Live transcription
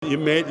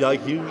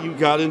you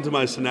got into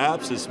my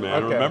synapses,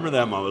 man. Okay. I remember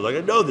that moment.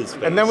 I know this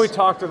face. And then we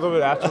talked a little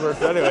bit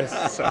afterwards anyways.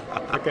 So,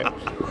 okay.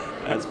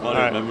 That's funny.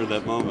 I remember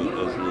that moment.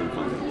 That was really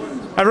funny.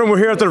 Everyone, we're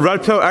here at the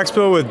Red Pill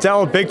Expo with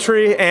Dell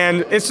Bigtree,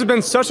 and it's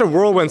been such a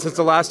whirlwind since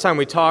the last time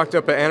we talked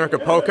up at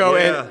Acapulco.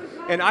 Yeah.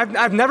 And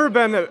I've never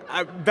been,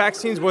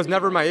 vaccines was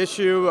never my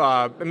issue.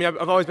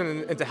 I've always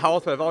been into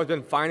health, but I've always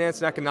been finance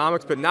and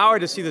economics. But now I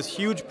just see this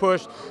huge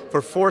push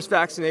for forced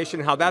vaccination,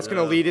 how that's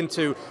going to lead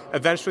into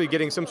eventually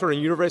getting some sort of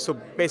universal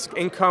basic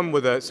income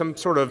with some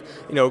sort of,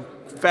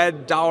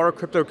 Fed dollar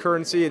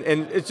cryptocurrency,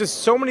 and it's just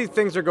so many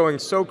things are going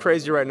so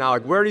crazy right now.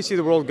 Like, where do you see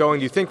the world going?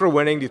 Do you think we're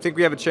winning? Do you think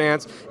we have a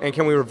chance? And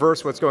can we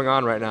reverse what's going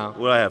on right now? What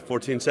do I have,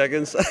 14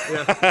 seconds?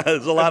 Yeah.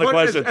 There's a lot of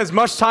questions. As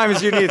much time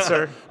as you need,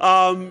 sir.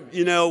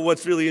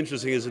 What's really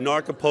interesting is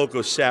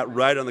Acapulco sat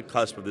right on the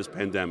cusp of this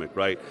pandemic,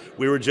 right?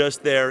 We were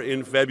just there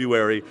in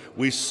February.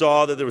 We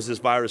saw that there was this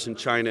virus in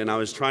China, and I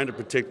was trying to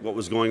predict what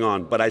was going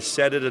on. But I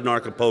said it in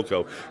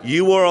Acapulco.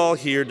 You are all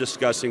here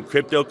discussing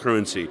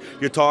cryptocurrency.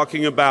 You're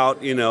talking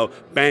about,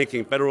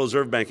 banking, Federal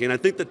Reserve Banking. And I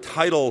think the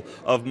title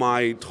of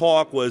my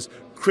talk was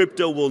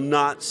Crypto Will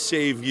Not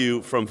Save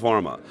You from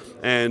Pharma.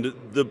 And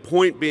the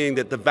point being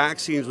that the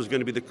vaccines was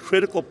going to be the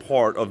critical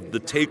part of the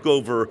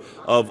takeover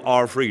of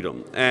our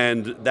freedom.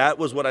 And that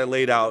was what I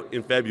laid out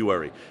in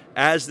February.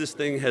 As this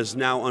thing has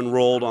now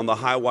unrolled on the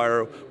high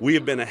wire, we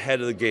have been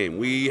ahead of the game.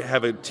 We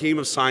have a team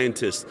of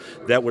scientists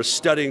that were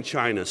studying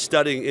China,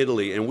 studying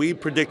Italy, and we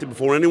predicted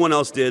before anyone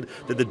else did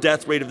that the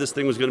death rate of this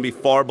thing was going to be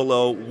far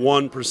below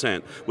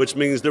 1%, which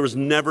means there was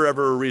never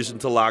ever a reason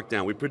to lock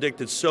down. We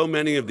predicted so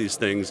many of these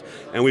things,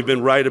 and we've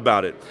been right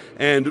about it.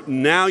 And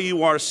now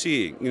you are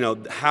seeing,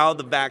 how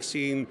the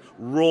vaccine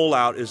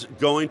rollout is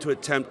going to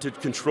attempt to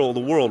control the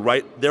world,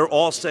 right? They're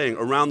all saying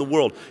around the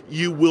world,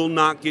 you will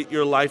not get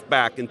your life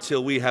back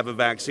until we have a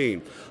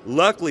vaccine.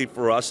 Luckily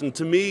for us, and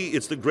to me,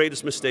 it's the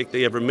greatest mistake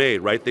they ever made,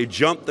 right? They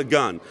jumped the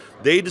gun.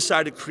 They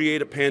decided to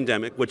create a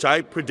pandemic, which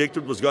I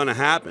predicted was going to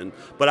happen,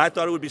 but I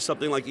thought it would be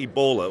something like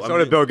Ebola. So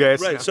did Bill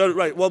Gates. Right, Yeah.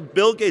 right. Well,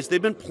 Bill Gates,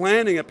 they've been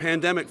planning a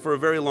pandemic for a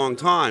very long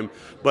time,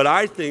 but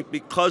I think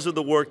because of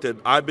the work that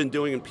I've been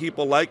doing and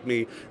people like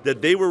me,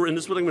 that they were, and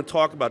this is what I'm going to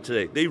talk about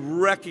today, they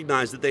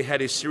recognized that they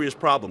had a serious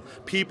problem.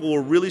 People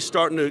were really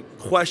starting to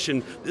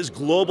question this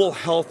global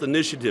health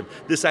initiative,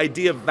 this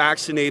idea of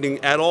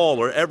vaccinating at all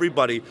or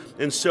everybody,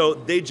 and so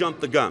they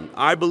jumped the gun.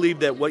 I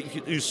believe that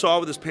what you saw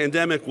with this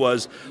pandemic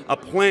was a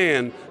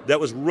plan that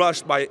was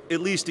rushed by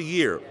at least a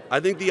year. I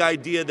think the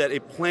idea that a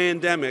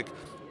pandemic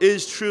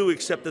is true,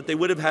 except that they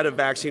would have had a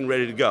vaccine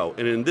ready to go.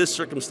 And in this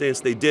circumstance,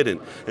 they didn't.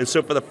 And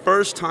so for the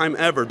first time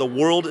ever, the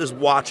world is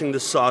watching the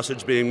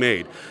sausage being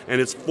made.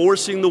 And it's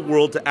forcing the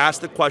world to ask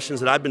the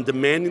questions that I've been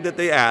demanding that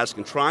they ask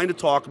and trying to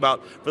talk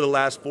about for the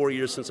last 4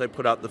 years since I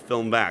put out the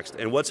film Vaxxed.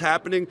 And what's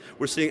happening?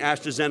 We're seeing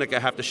AstraZeneca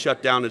have to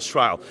shut down its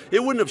trial.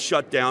 It wouldn't have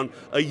shut down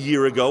a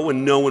year ago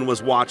when no one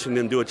was watching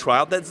them do a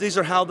trial. These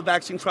are how the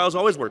vaccine trials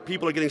always work.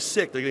 People are getting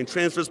sick, they're getting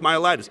transverse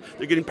myelitis,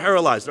 they're getting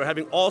paralyzed, they're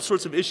having all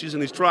sorts of issues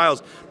in these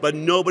trials, but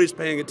nobody's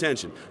paying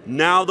attention.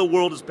 Now the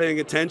world is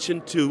paying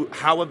attention to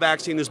how a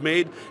vaccine is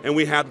made, and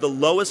we have the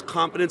lowest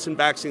confidence in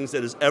vaccines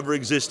that has ever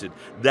existed.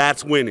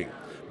 That's winning.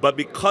 But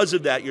because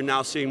of that, you're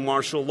now seeing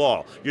martial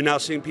law. You're now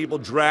seeing people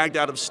dragged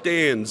out of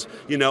stands,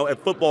 at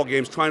football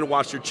games trying to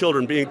watch their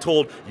children, being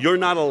told, you're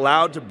not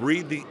allowed to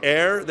breathe the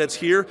air that's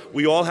here.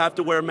 We all have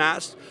to wear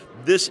masks.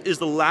 This is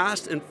the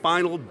last and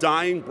final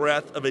dying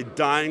breath of a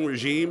dying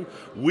regime.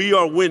 We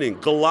are winning.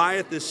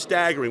 Goliath is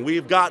staggering.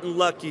 We've gotten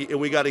lucky,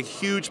 and we got a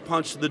huge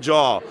punch to the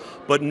jaw.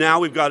 But now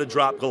we've got to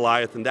drop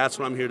Goliath, and that's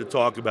what I'm here to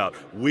talk about.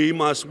 We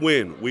must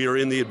win. We are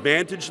in the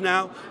advantage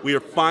now. We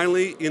are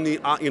finally in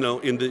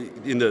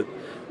the,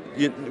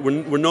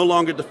 we're no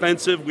longer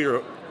defensive. We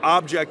are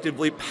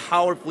objectively,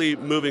 powerfully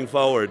moving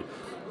forward.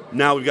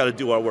 Now we've got to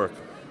do our work.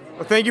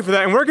 Well, thank you for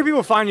that. And where can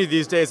people find you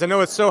these days? I know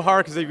it's so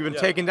hard because you've been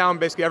taken down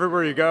basically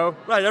everywhere you go.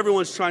 Right,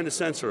 everyone's trying to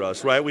censor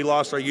us, right? We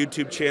lost our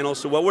YouTube channel.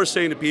 So what we're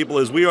saying to people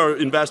is we are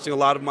investing a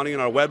lot of money in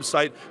our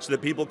website so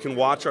that people can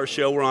watch our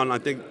show. We're on, I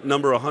think,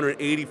 number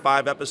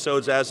 185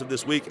 episodes as of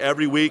this week,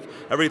 every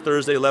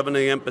Thursday, 11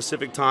 a.m.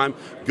 Pacific time.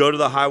 Go to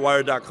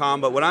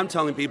thehighwire.com. But what I'm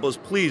telling people is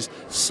please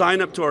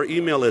sign up to our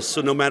email list so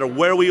no matter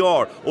where we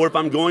are, or if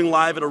I'm going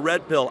live at a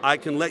Red Pill, I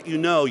can let you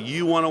know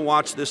you want to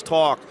watch this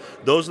talk.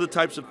 Those are the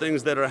types of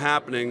things that are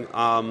happening.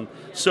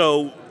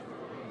 So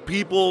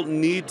people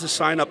need to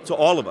sign up to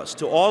all of us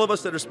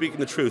that are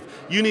speaking the truth.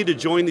 You need to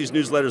join these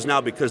newsletters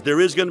now because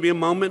there is going to be a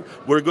moment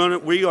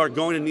we are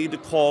going to need to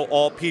call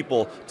all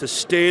people to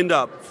stand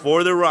up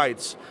for their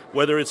rights,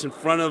 whether it's in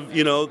front of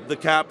the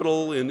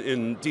Capitol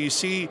in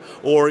D.C.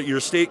 or your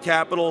state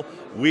capitol.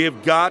 We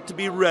have got to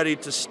be ready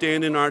to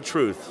stand in our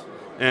truth.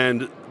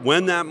 And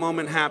when that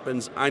moment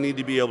happens, I need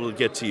to be able to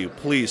get to you.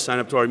 Please sign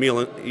up to our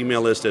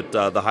email list at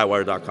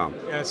thehighwire.com.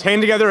 Yes,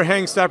 hang together or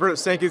hang separate.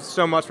 Thank you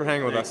so much for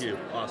hanging with us. Thank you.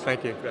 Awesome.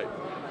 Thank you. Great.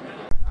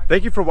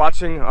 Thank you for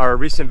watching our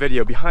recent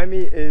video. Behind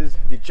me is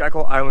the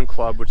Jekyll Island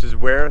Club, which is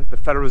where the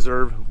Federal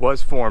Reserve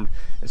was formed.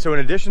 And so in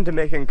addition to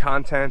making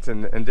content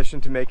and in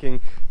addition to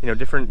making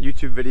different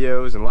YouTube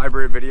videos and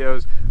library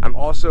videos, I'm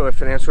also a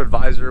financial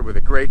advisor with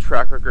a great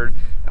track record.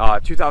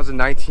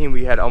 2019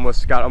 we had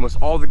got almost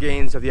all the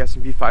gains of the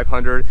S&P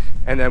 500,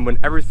 and then when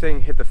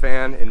everything hit the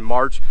fan in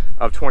March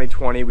of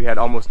 2020, we had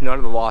almost none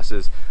of the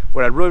losses.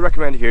 What I'd really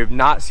recommend, if you have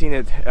not seen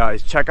it,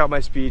 is check out my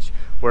speech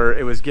where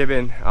it was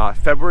given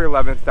February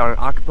 11th down in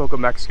Acapulco,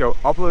 Mexico,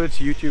 uploaded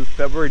to YouTube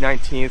February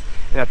 19th.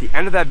 And at the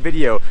end of that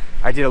video,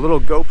 I did a little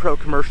GoPro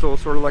commercial,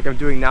 sort of like I'm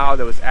doing now,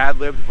 that was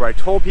ad-libbed, where I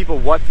told people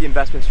what the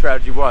investment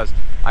strategy was.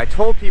 I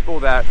told people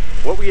that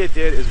what we had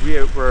did is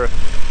we were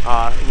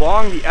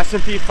long the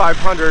S&P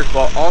 500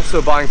 while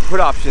also buying put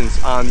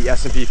options on the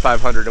S&P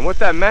 500. And what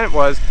that meant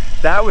was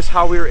that was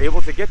how we were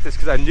able to get this,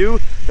 because I knew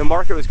the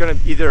market was going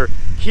to either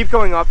keep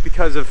going up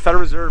because of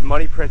Federal Reserve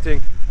money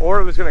printing, or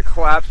it was going to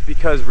collapse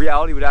because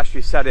reality would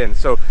actually set in.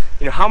 So,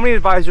 how many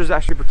advisors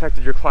actually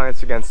protected your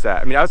clients against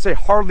that? I mean, I would say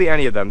hardly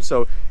any of them.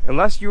 So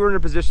unless you were in a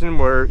position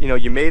where,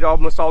 you made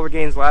almost all the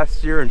gains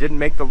last year and didn't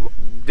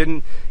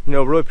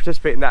really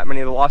participate in that many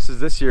of the losses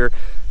this year,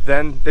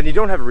 then you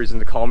don't have a reason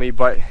to call me.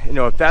 But,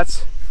 if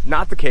that's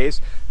not the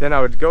case, then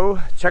I would go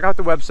check out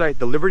the website,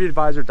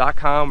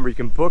 thelibertyadvisor.com, where you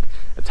can book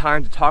a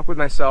time to talk with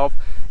myself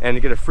and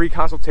to get a free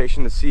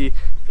consultation to see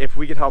if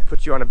we can help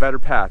put you on a better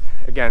path.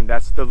 Again,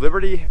 that's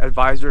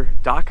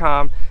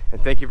thelibertyadvisor.com,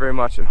 and thank you very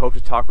much, and hope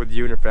to talk with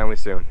you and your family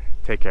soon.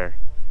 Take care.